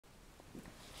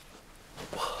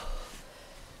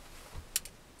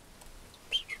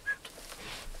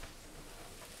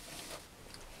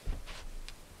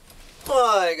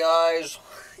guys.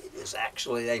 It is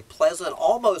actually a pleasant,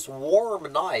 almost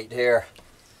warm night here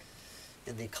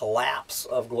in the collapse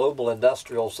of global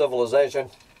industrial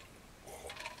civilization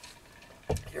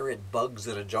here at Bugs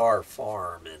in a Jar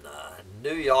Farm in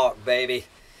New York, baby.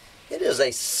 It is a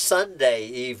Sunday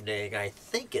evening. I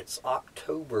think it's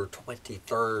October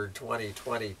 23rd,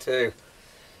 2022.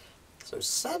 So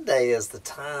Sunday is the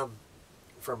time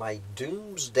for my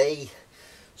Doomsday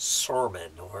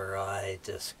Sermon, where I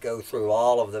just go through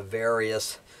all of the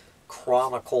various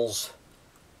chronicles,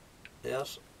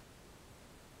 yes,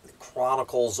 the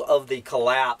chronicles of the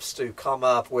collapse to come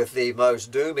up with the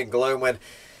most doom and gloom.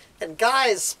 And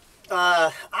guys,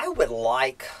 I would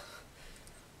like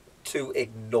to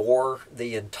ignore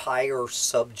the entire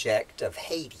subject of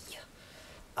Haiti.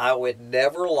 I would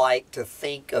never like to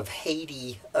think of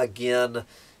Haiti again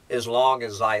as long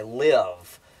as I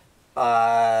live.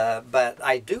 But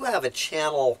I do have a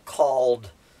channel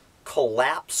called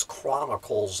Collapse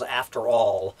Chronicles, after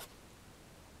all.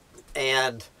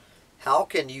 And how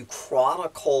can you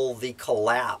chronicle the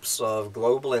collapse of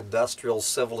global industrial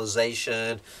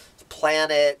civilization,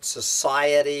 planet,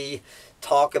 society,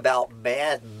 talk about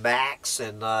Mad Max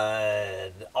and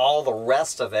all the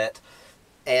rest of it,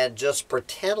 and just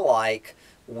pretend like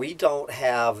we don't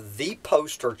have the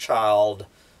poster child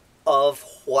of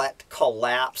what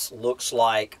collapse looks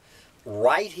like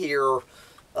right here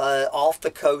off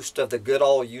the coast of the good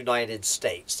old United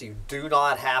States. You do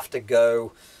not have to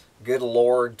go, good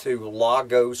Lord, to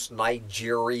Lagos,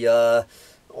 Nigeria,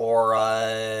 or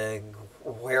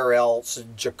where else,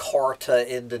 Jakarta,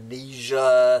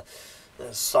 Indonesia,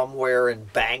 somewhere in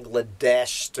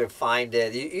Bangladesh to find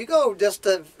it. You go just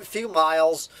a few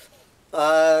miles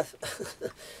off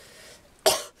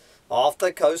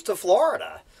the coast of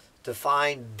Florida to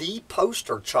find the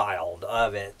poster child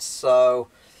of it. So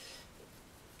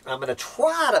I'm going to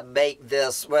try to make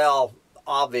this, well,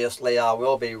 obviously I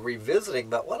will be revisiting,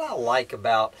 but what I like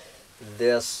about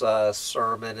this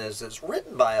sermon is it's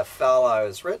written by a fellow,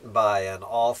 it's written by an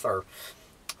author.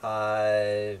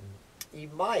 You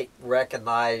might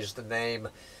recognize the name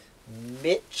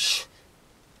Mitch,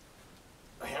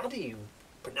 how do you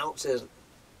pronounce his,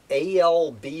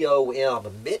 A-L-B-O-M,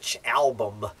 Mitch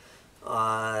Albom.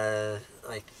 I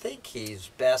think he's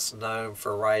best known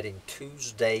for writing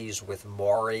Tuesdays with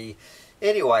Maury.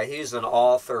 Anyway, he's an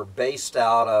author based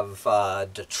out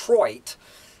of Detroit.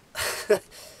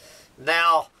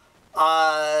 Now,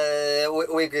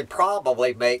 we could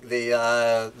probably make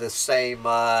the same,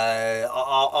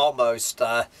 almost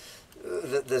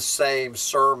the same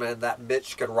sermon that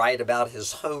Mitch could write about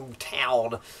his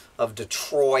hometown of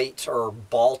Detroit or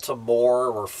Baltimore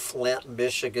or Flint,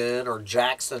 Michigan or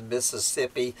Jackson,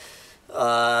 Mississippi.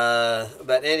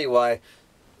 But anyway,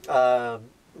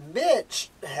 Mitch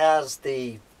has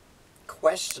the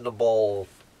questionable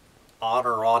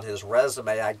honor on his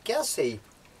resume. I guess he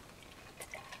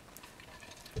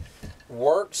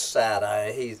works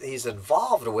at he's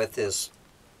involved with this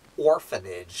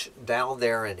orphanage down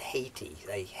there in Haiti,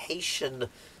 a Haitian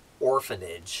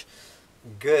orphanage.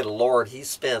 Good Lord, he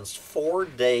spends 4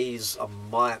 days a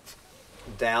month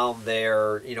down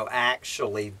there. You know,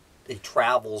 actually he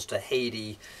travels to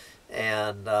Haiti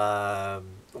and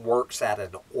works at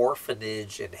an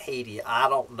orphanage in Haiti. I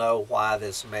don't know why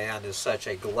this man is such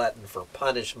a glutton for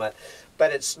punishment,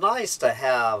 but it's nice to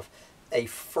have a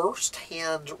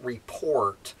first-hand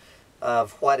report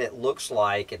of what it looks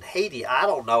like in Haiti. I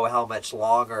don't know how much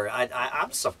longer.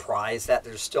 I'm surprised that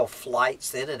there's still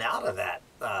flights in and out of that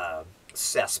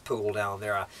cesspool down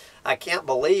there. I can't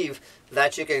believe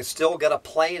that you can still get a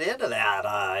plane into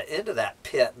that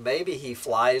pit. Maybe he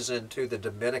flies into the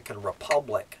Dominican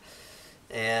Republic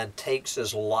and takes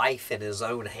his life in his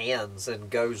own hands and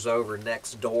goes over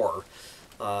next door.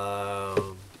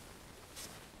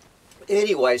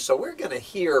 Anyway, so we're going to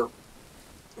hear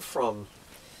from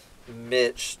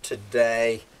Mitch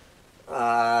today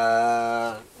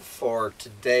for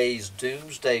today's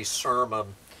Doomsday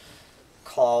Sermon,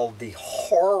 called "The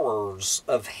Horrors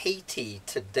of Haiti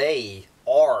Today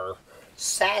Are,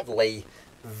 Sadly,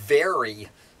 Very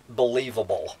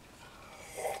Believable."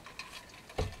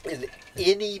 Is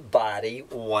anybody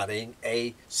wanting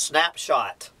a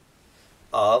snapshot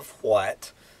of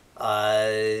what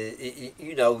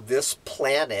you know, this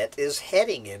planet is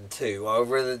heading into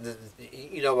over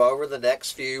over the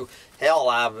next few, hell,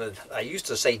 I used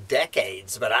to say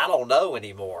decades, but I don't know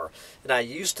anymore. And I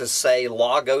used to say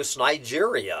Lagos,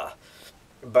 Nigeria.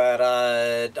 But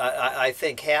I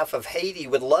think half of Haiti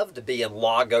would love to be in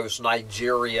Lagos,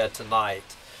 Nigeria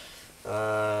tonight.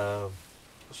 So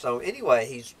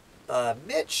anyway,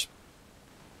 Mitch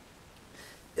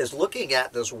is looking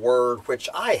at this word, which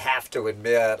I have to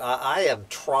admit, I am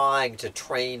trying to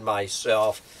train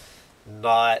myself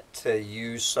not to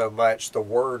use so much the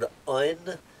word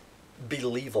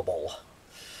unbelievable.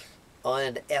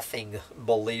 Uneffing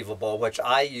believable, which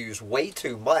I use way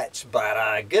too much,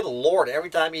 but good Lord, every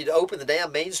time you open the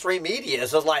damn mainstream media,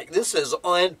 it's just like, this is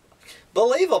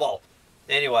unbelievable.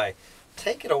 Anyway,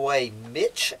 take it away,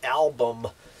 Mitch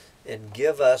Albom, and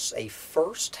give us a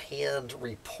first-hand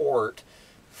report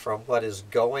from what is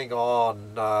going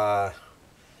on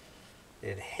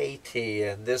in Haiti,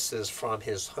 and this is from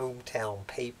his hometown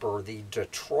paper, the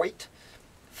Detroit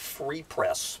Free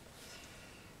Press.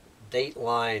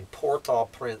 Dateline,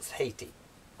 Port-au-Prince, Haiti.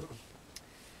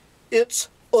 It's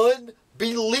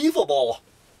unbelievable.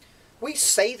 We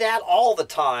say that all the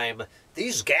time.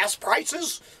 These gas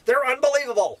prices, they're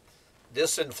unbelievable.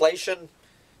 This inflation,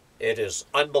 it is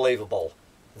unbelievable.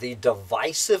 The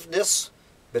divisiveness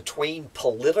between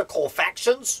political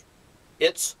factions,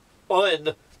 it's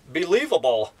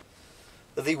unbelievable.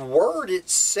 The word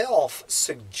itself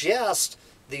suggests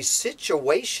the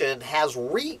situation has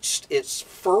reached its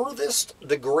furthest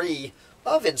degree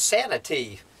of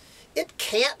insanity. It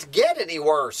can't get any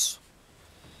worse.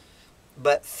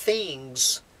 But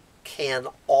things can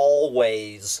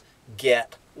always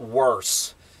get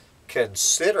worse.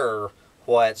 Consider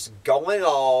what's going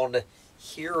on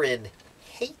here in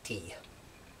Haiti.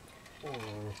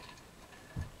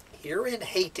 Here in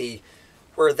Haiti,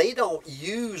 where they don't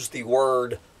use the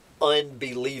word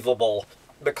unbelievable,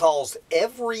 because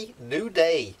every new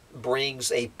day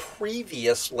brings a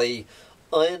previously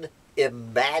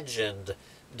unimagined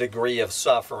degree of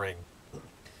suffering.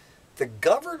 The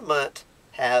government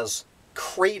has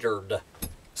cratered.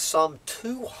 Some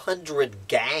 200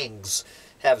 gangs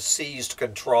have seized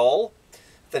control.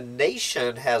 The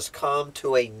nation has come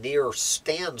to a near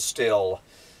standstill.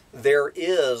 There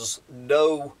is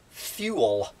no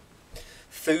fuel.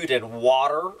 Food and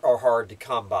water are hard to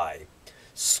come by.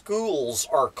 Schools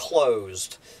are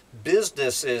closed.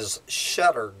 Businesses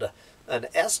shuttered. An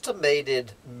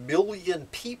estimated 1 million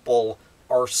people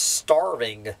are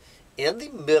starving in the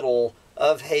middle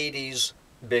of Haiti's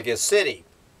biggest city.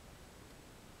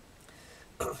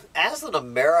 As an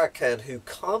American who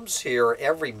comes here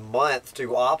every month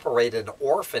to operate an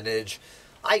orphanage,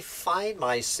 I find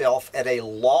myself at a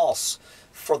loss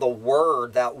for the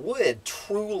word that would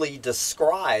truly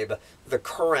describe the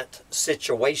current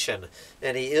situation.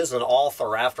 And he is an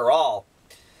author after all.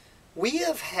 We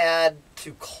have had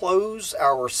to close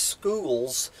our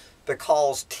schools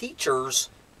because teachers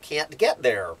can't get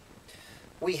there.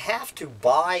 We have to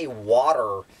buy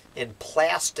water in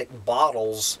plastic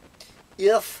bottles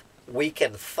if we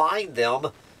can find them,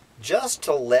 just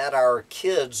to let our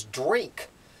kids drink.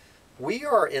 We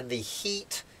are in the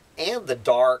heat and the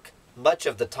dark much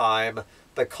of the time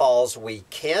because we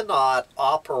cannot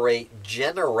operate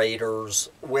generators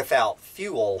without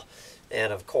fuel.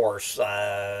 And of course,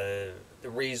 the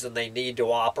reason they need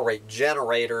to operate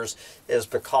generators is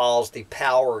because the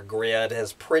power grid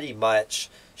has pretty much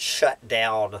shut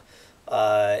down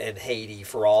in Haiti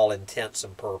for all intents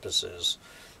and purposes.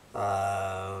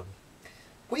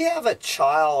 We have a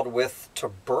child with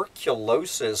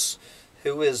tuberculosis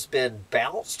who has been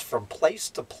bounced from place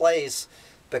to place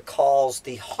because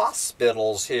the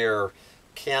hospitals here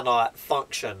cannot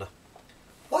function.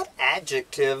 What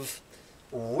adjective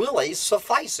really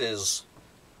suffices?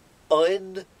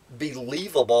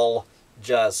 Unbelievable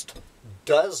just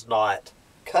does not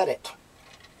cut it.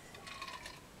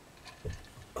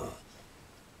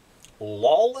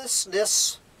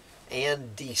 Lawlessness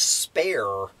and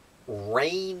despair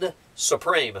reign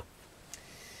supreme.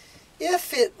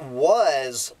 If it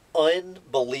was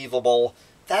unbelievable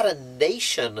that a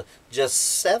nation just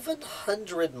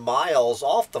 700 miles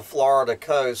off the Florida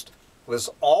coast was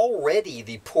already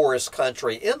the poorest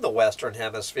country in the Western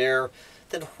Hemisphere,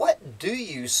 then what do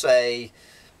you say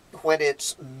when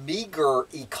its meager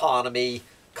economy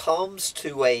comes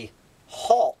to a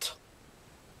halt?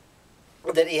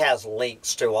 Then he has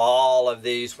links to all of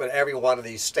these. With every one of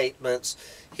these statements,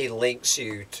 he links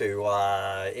you to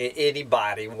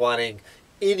anybody wanting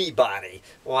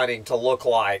to look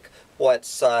like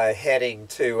what's heading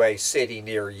to a city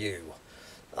near you.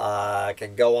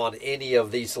 Can go on any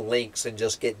of these links and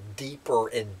just get deeper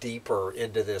and deeper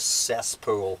into this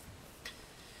cesspool.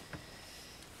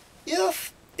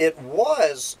 If it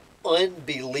was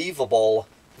unbelievable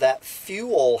that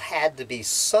fuel had to be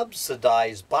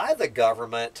subsidized by the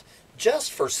government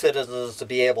just for citizens to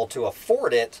be able to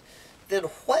afford it, then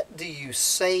what do you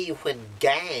say when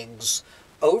gangs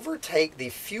overtake the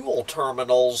fuel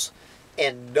terminals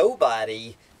and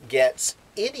nobody gets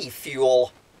any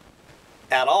fuel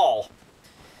at all.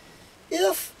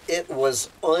 If it was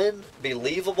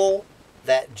unbelievable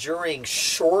that during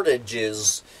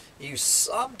shortages you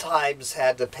sometimes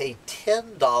had to pay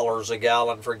 $10 a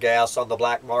gallon for gas on the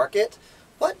black market,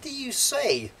 what do you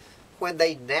say when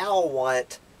they now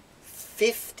want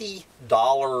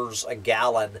 $50 a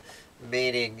gallon,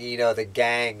 meaning, you know, the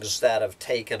gangs that have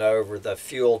taken over the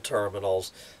fuel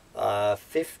terminals,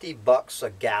 $50 a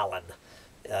gallon.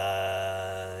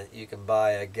 You can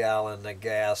buy a gallon of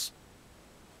gas.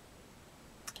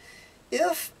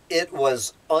 If it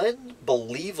was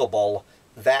unbelievable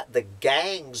that the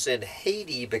gangs in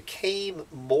Haiti became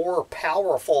more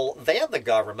powerful than the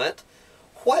government,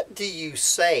 what do you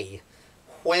say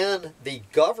when the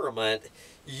government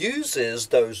uses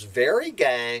those very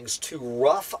gangs to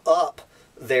rough up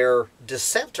their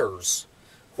dissenters,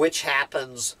 which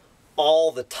happens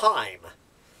all the time?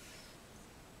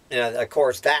 And of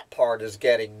course, that part is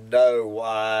getting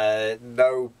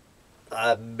no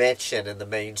mention in the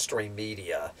mainstream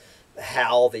media.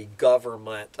 How the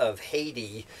government of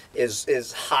Haiti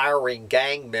is hiring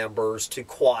gang members to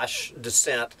quash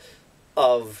dissent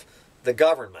of the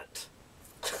government.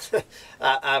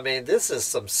 I mean, this is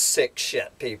some sick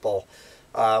shit, people,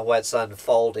 what's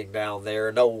unfolding down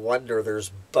there. No wonder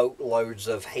there's boatloads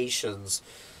of Haitians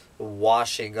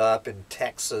washing up in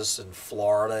Texas and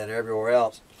Florida and everywhere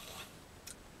else.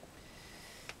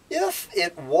 If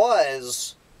it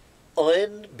was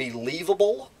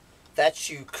unbelievable that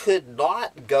you could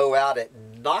not go out at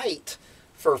night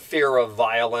for fear of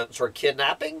violence or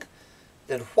kidnapping,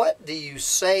 then what do you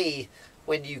say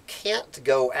when you can't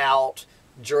go out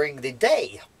during the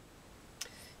day?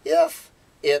 If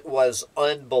it was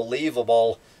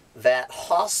unbelievable that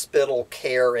hospital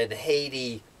care in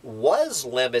Haiti was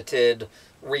limited,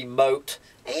 remote,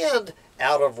 and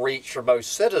out of reach for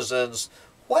most citizens,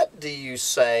 what do you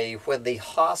say when the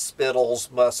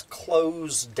hospitals must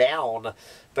close down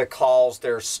because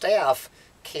their staff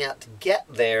can't get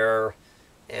there,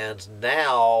 and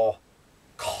now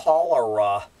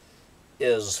cholera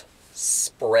is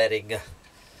spreading?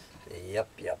 Yep.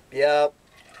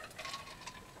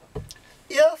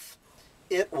 If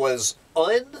it was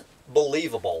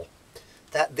unbelievable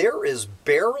that there is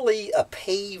barely a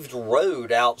paved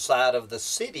road outside of the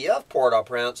city of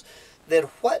Port-au-Prince, then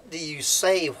what do you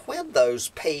say when those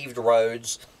paved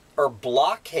roads are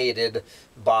blockaded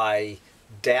by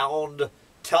downed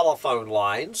telephone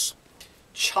lines,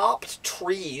 chopped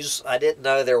trees? I didn't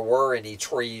know there were any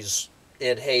trees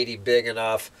in Haiti big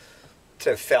enough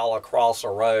to fell across a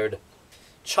road.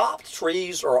 Chopped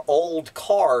trees or old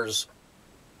cars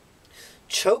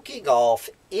choking off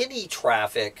any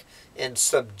traffic and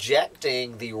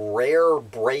subjecting the rare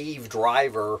brave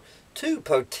driver to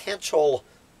potential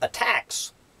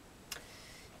attacks.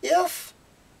 If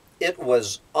it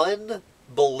was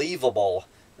unbelievable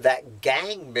that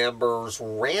gang members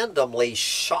randomly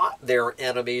shot their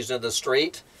enemies in the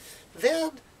street,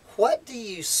 then what do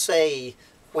you say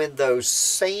when those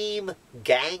same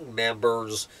gang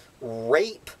members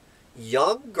rape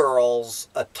young girls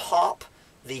atop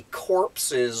the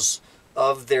corpses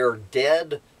of their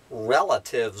dead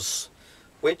relatives,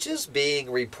 which is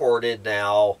being reported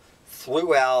now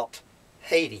throughout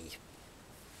Haiti?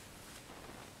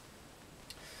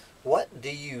 What do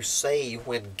you say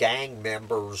when gang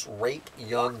members rape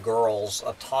young girls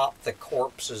atop the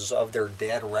corpses of their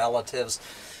dead relatives?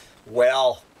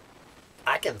 Well,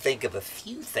 I can think of a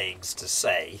few things to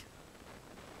say,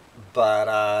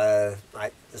 but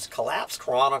is Collapse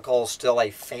Chronicles still a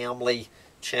family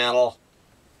channel?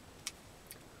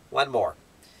 One more.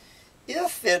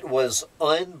 If it was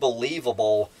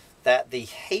unbelievable that the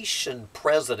Haitian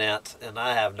president, and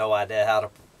I have no idea how to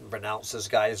pronounce this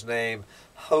guy's name,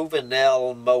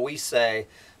 Jovenel Moise,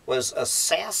 was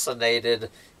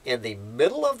assassinated in the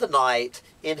middle of the night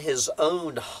in his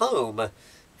own home,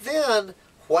 then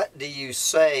what do you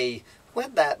say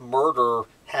when that murder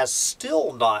has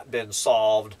still not been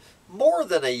solved more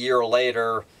than a year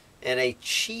later, and a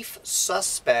chief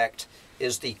suspect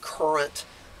is the current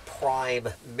prime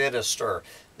minister?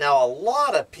 Now, a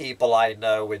lot of people I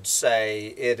know would say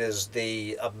it is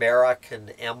the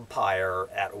American empire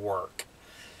at work.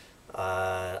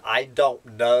 I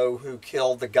don't know who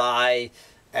killed the guy,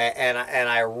 and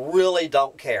I really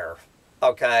don't care.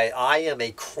 Okay, I am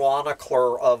a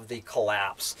chronicler of the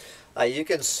collapse. You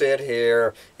can sit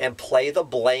here and play the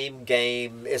blame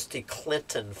game. It's the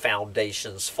Clinton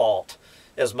Foundation's fault,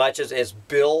 as much as it's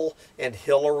Bill and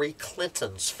Hillary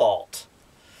Clinton's fault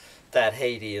that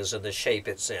Haiti is in the shape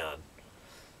it's in.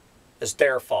 It's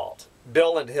their fault.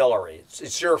 Bill and Hillary,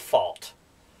 it's your fault.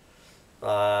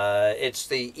 It's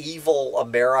the evil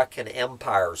American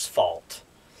empire's fault.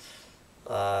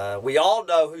 We all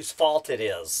know whose fault it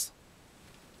is.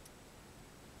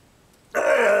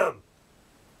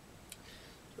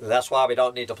 That's why we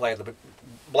don't need to play the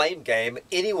blame game.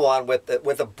 Anyone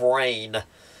with a brain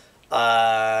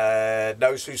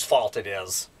knows whose fault it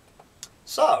is.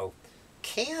 So,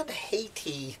 can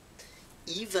Haiti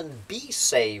even be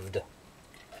saved?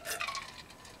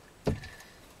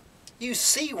 You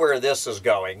see where this is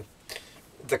going.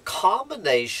 The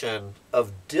combination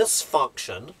of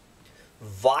dysfunction,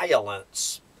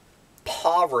 violence,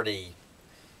 poverty,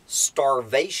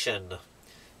 starvation,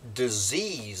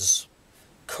 disease,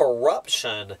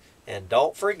 corruption, and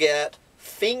don't forget,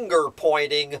 finger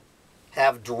pointing,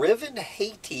 have driven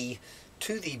Haiti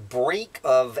to the brink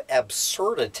of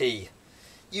absurdity.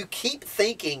 You keep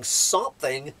thinking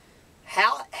something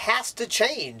has to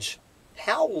change.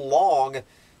 How long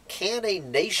can a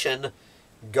nation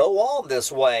go on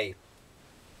this way?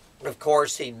 Of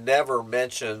course, he never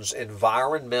mentions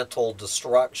environmental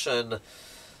destruction,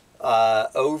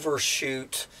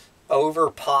 overshoot,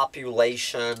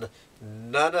 overpopulation.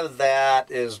 None of that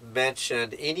is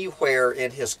mentioned anywhere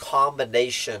in his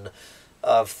combination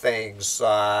of things.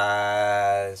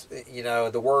 You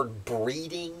know, the word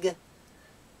breeding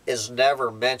is never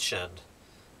mentioned.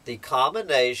 The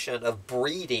combination of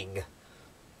breeding,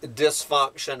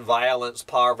 dysfunction, violence,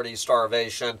 poverty,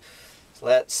 starvation.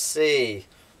 Let's see.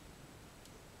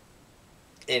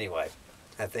 Anyway,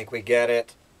 I think we get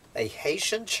it. A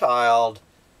Haitian child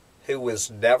who was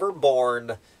never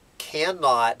born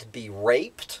cannot be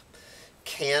raped,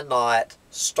 cannot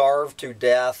starve to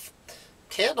death,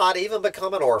 cannot even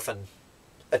become an orphan.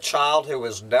 A child who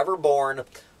was never born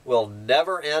will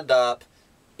never end up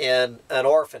in an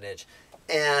orphanage.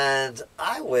 And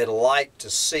I would like to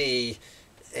see,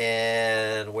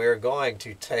 and we're going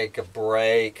to take a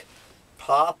break,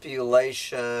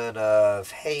 population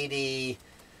of Haiti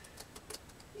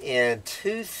in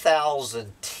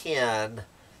 2010,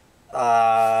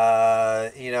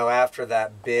 you know, after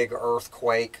that big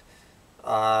earthquake.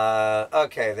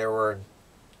 Okay, there were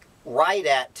right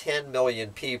at 10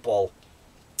 million people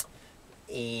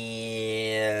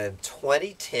in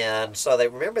 2010. So they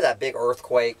remember that big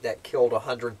earthquake that killed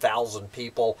 100,000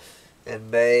 people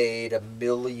and made 1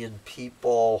 million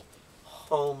people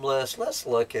homeless. Let's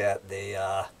look at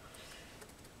the,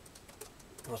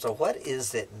 so what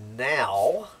is it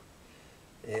now?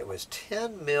 It was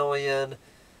 10 million.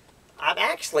 I'm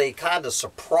actually kind of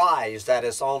surprised that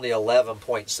it's only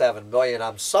 11.7 million.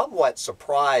 I'm somewhat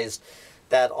surprised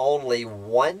that only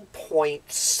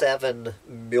 1.7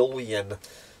 million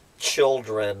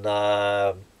children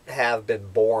have been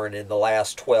born in the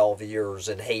last 12 years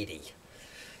in Haiti.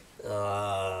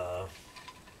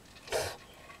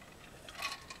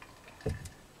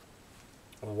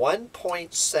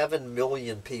 1.7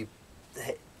 million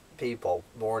people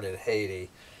born in Haiti.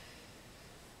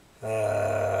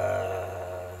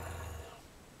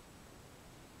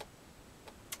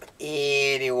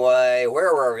 Anyway,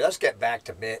 where were we? Let's get back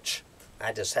to Mitch.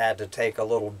 I just had to take a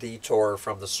little detour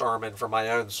from the sermon for my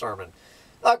own sermon.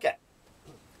 Okay.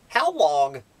 How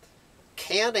long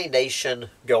can a nation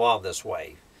go on this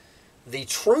way? The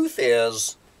truth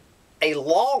is, a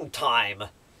long time.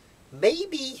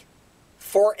 Maybe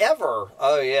forever.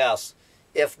 Oh, yes.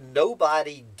 If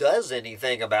nobody does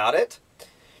anything about it.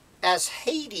 As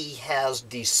Haiti has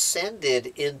descended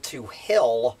into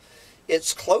hell,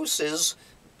 its closest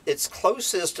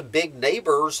big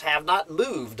neighbors have not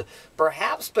moved,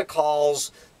 perhaps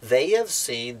because they have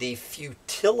seen the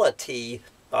futility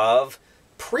of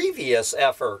previous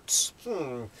efforts.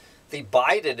 The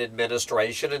Biden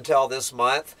administration, until this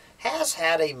month, has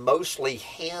had a mostly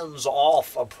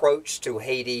hands-off approach to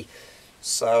Haiti.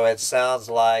 So it sounds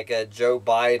like Joe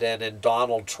Biden and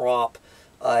Donald Trump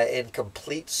in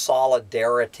complete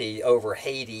solidarity over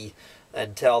Haiti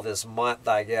until this month,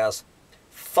 I guess.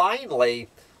 Finally,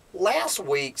 last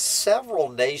week,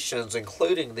 several nations,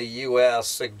 including the U.S.,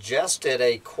 suggested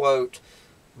a, quote,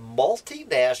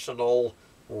 multinational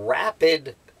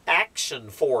rapid action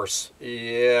force,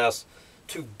 yes,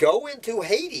 to go into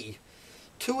Haiti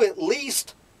to at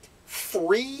least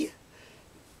free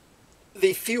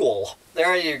the fuel.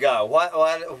 There you go.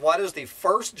 What is the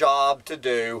first job to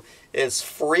do is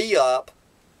free up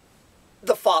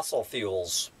the fossil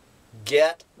fuels.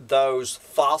 Get those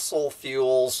fossil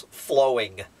fuels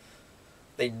flowing.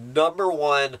 The number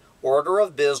one order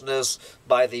of business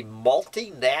by the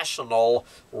multinational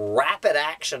rapid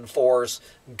action force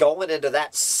going into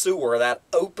that sewer, that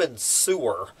open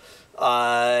sewer,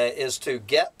 is to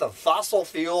get the fossil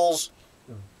fuels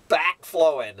back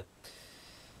flowing.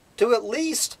 to at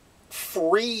least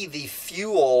free the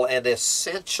fuel and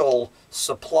essential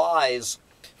supplies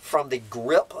from the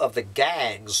grip of the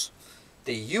gangs.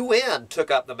 The UN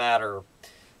took up the matter,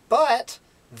 but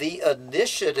the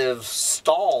initiative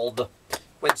stalled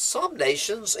when some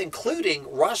nations,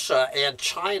 including Russia and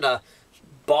China,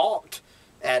 balked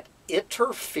at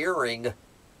interfering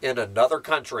in another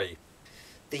country.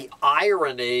 The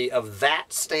irony of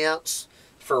that stance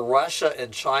for Russia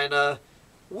and China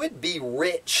would be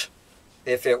rich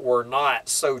if it were not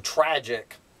so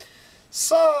tragic.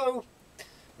 So,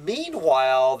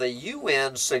 meanwhile, the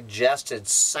UN suggested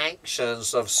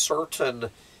sanctions of certain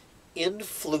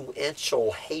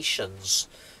influential Haitians.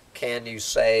 Can you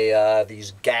say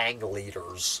these gang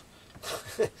leaders?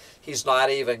 He's not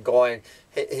even going,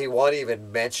 he won't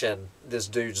even mention this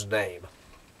dude's name.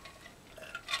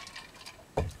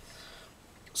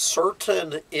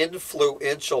 Certain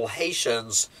influential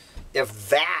Haitians,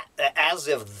 as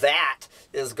if that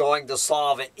is going to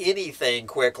solve anything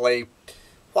quickly,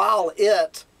 while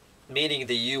it, meaning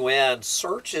the UN,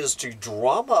 searches to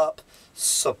drum up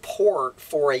support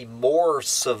for a more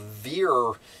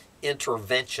severe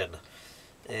intervention.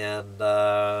 And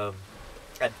I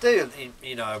do,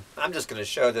 you know, I'm just going to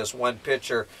show this one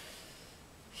picture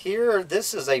here.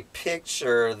 This is a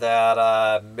picture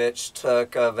that Mitch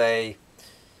took of a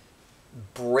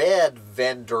bread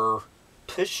vendor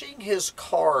pushing his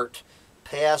cart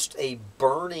past a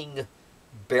burning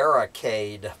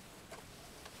barricade.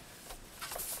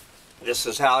 This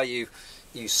is how you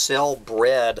sell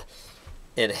bread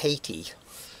in Haiti.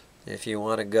 If you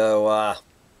want to go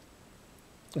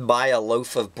buy a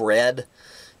loaf of bread,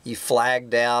 you flag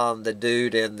down the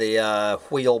dude in the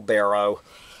wheelbarrow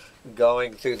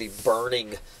going through the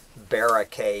burning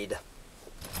barricade.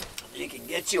 You can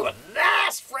get you a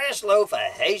nice fresh loaf of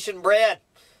Haitian bread.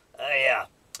 Oh yeah.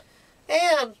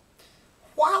 And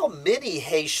while many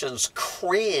Haitians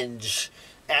cringe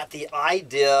at the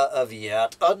idea of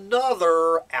yet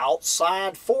another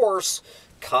outside force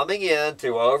coming in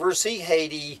to oversee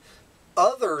Haiti,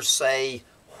 others say,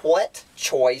 what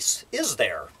choice is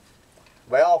there?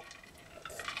 Well,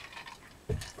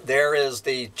 there is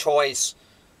the choice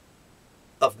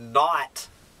of not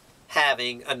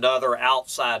having another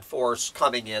outside force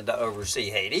coming in to oversee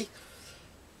Haiti.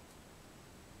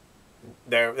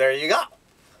 There you go.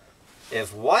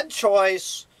 If one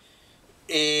choice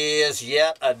is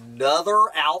yet another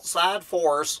outside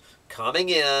force coming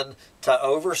in to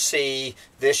oversee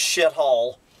this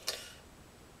shithole,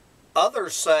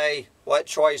 others say, what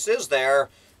choice is there?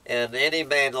 And any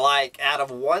man, like, out of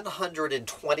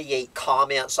 128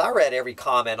 comments, I read every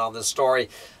comment on this story,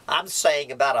 I'm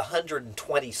saying about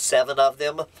 127 of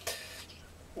them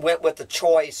went with the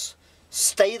choice,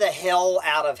 stay the hell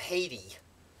out of Haiti.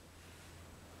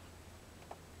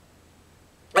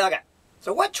 Okay,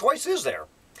 so what choice is there?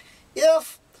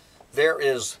 If there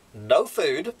is no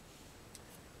food,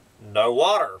 no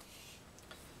water,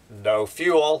 no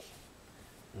fuel,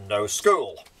 no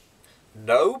school,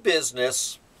 no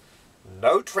business,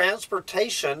 no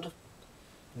transportation,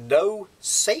 no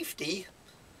safety,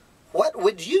 what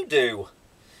would you do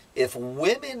if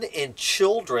women and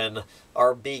children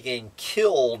are being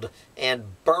killed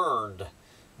and burned,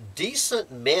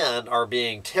 decent men are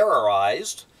being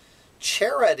terrorized,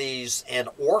 charities and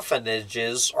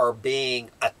orphanages are being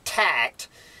attacked,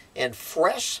 and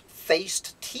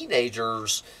fresh-faced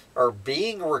teenagers are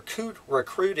being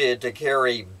recruited to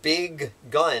carry big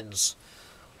guns?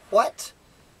 What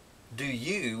do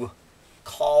you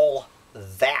call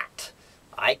that?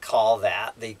 I call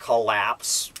that the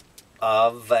collapse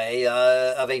of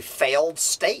a failed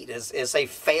state. It's a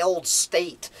failed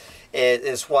state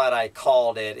is what I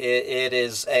called it. It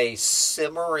is a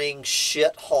simmering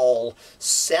shithole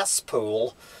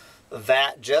cesspool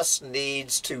that just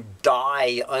needs to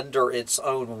die under its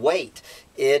own weight.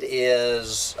 It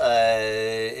is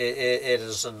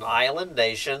an island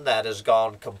nation that has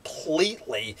gone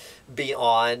completely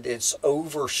beyond its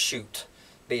overshoot,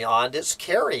 beyond its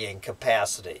carrying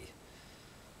capacity.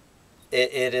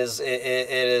 It is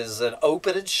an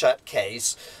open and shut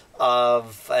case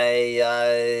of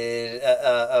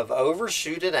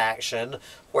overshoot in action,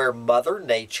 where Mother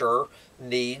Nature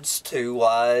needs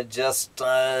to just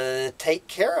take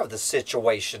care of the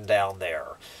situation down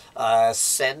there.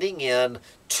 Sending in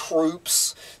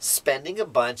troops, spending a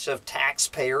bunch of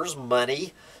taxpayers'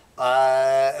 money.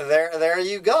 There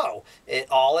you go.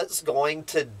 All it's going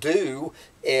to do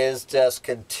is just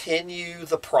continue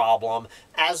the problem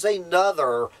as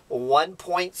another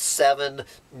 1.7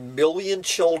 million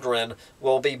children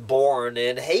will be born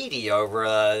in Haiti over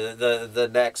the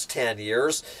next 10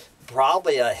 years.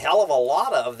 probably a hell of a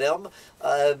lot of them,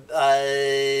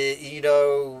 you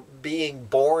know, being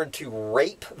born to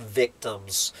rape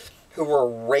victims who were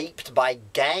raped by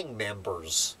gang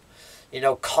members. You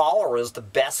know, cholera is the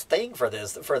best thing for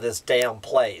this damn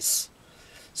place.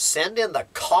 Send in the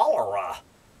cholera.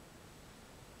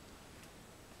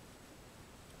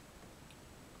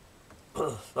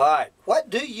 All right, what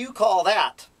do you call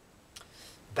that?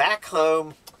 Back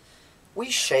home, we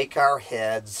shake our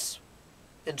heads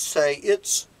and say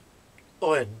it's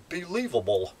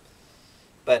unbelievable.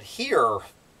 But here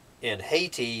in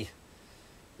Haiti,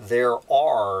 there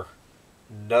are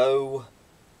no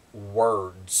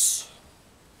words.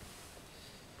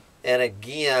 And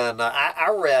again,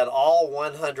 I read all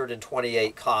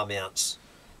 128 comments.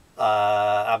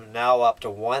 I'm now up to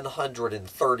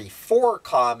 134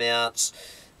 comments,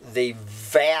 the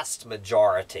vast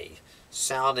majority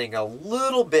sounding a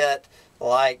little bit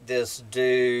like this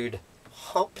dude,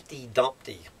 Humpty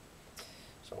Dumpty.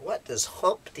 So what does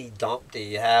Humpty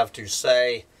Dumpty have to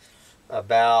say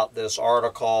about this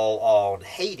article on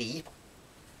Haiti?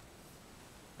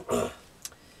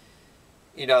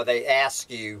 You know, they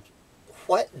ask you,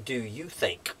 what do you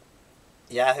think?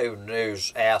 Yahoo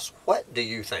News asks, what do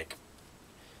you think?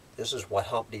 This is what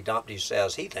Humpty Dumpty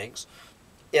says he thinks.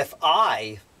 If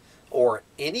I or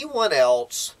anyone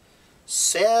else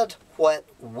said what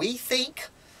we think,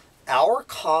 our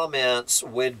comments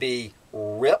would be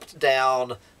ripped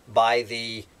down by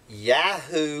the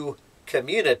Yahoo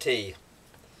community.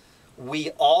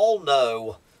 We all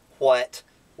know what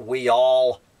we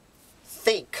all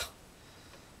think.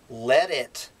 Let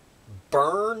it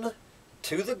burn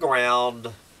to the ground.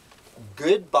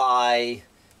 Goodbye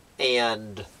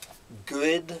and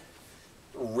good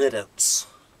riddance.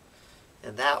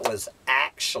 And that was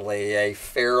actually a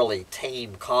fairly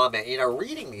tame comment. You know,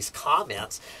 reading these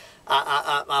comments,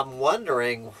 I'm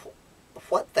wondering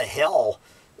what the hell.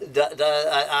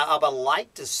 I would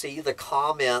like to see the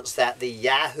comments that the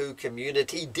Yahoo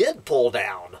community did pull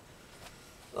down.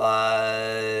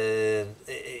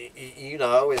 You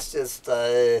know, it's just,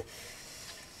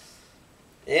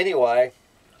 anyway,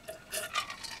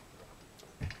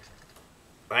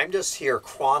 I'm just here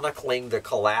chronicling the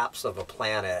collapse of a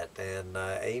planet, and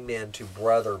amen to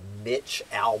brother Mitch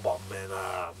Albom, and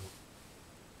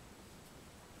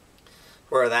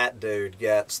where that dude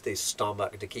gets the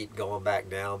stomach to keep going back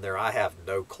down there, I have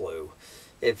no clue.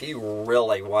 If you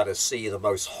really want to see the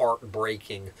most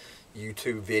heartbreaking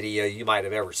YouTube video you might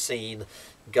have ever seen,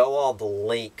 go on the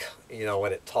link, you know,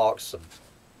 when it talks,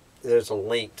 there's a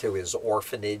link to his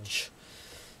orphanage,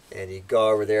 and you go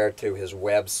over there to his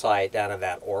website down in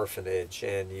that orphanage,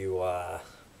 and you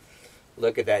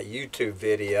look at that YouTube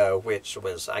video, which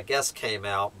was, I guess, came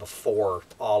out before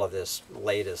all of this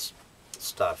latest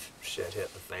shit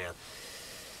hit the fan.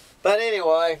 But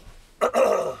anyway, I'm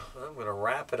going to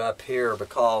wrap it up here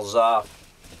because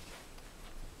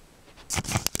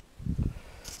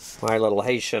my little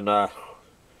Haitian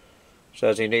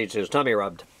says he needs his tummy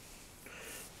rubbed.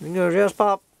 He goes, yes,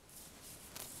 Pop.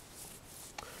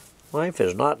 Life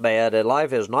is not bad, and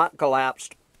life is not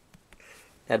collapsed.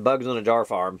 Had bugs in a jar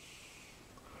farm.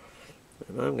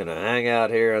 And I'm going to hang out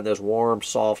here in this warm,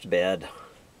 soft bed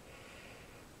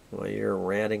while you're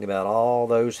ranting about all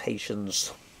those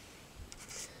Haitians.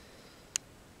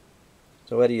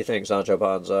 So what do you think, Sancho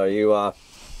Panza?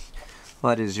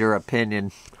 What is your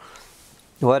opinion?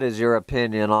 What is your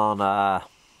opinion on,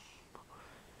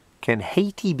 can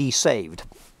Haiti be saved?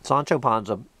 Sancho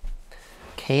Panza,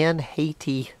 can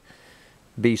Haiti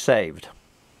be saved?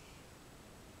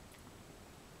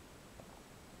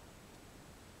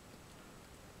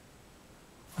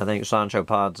 I think Sancho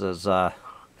Panza's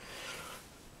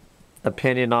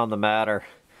opinion on the matter,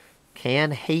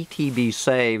 can Haiti be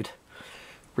saved,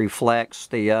 reflects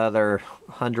the other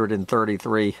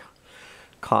 133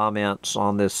 comments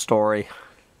on this story.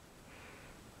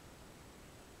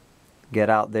 Get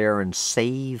out there and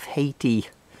save Haiti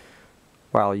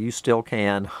while you still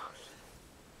can.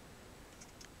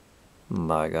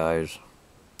 Bye, guys.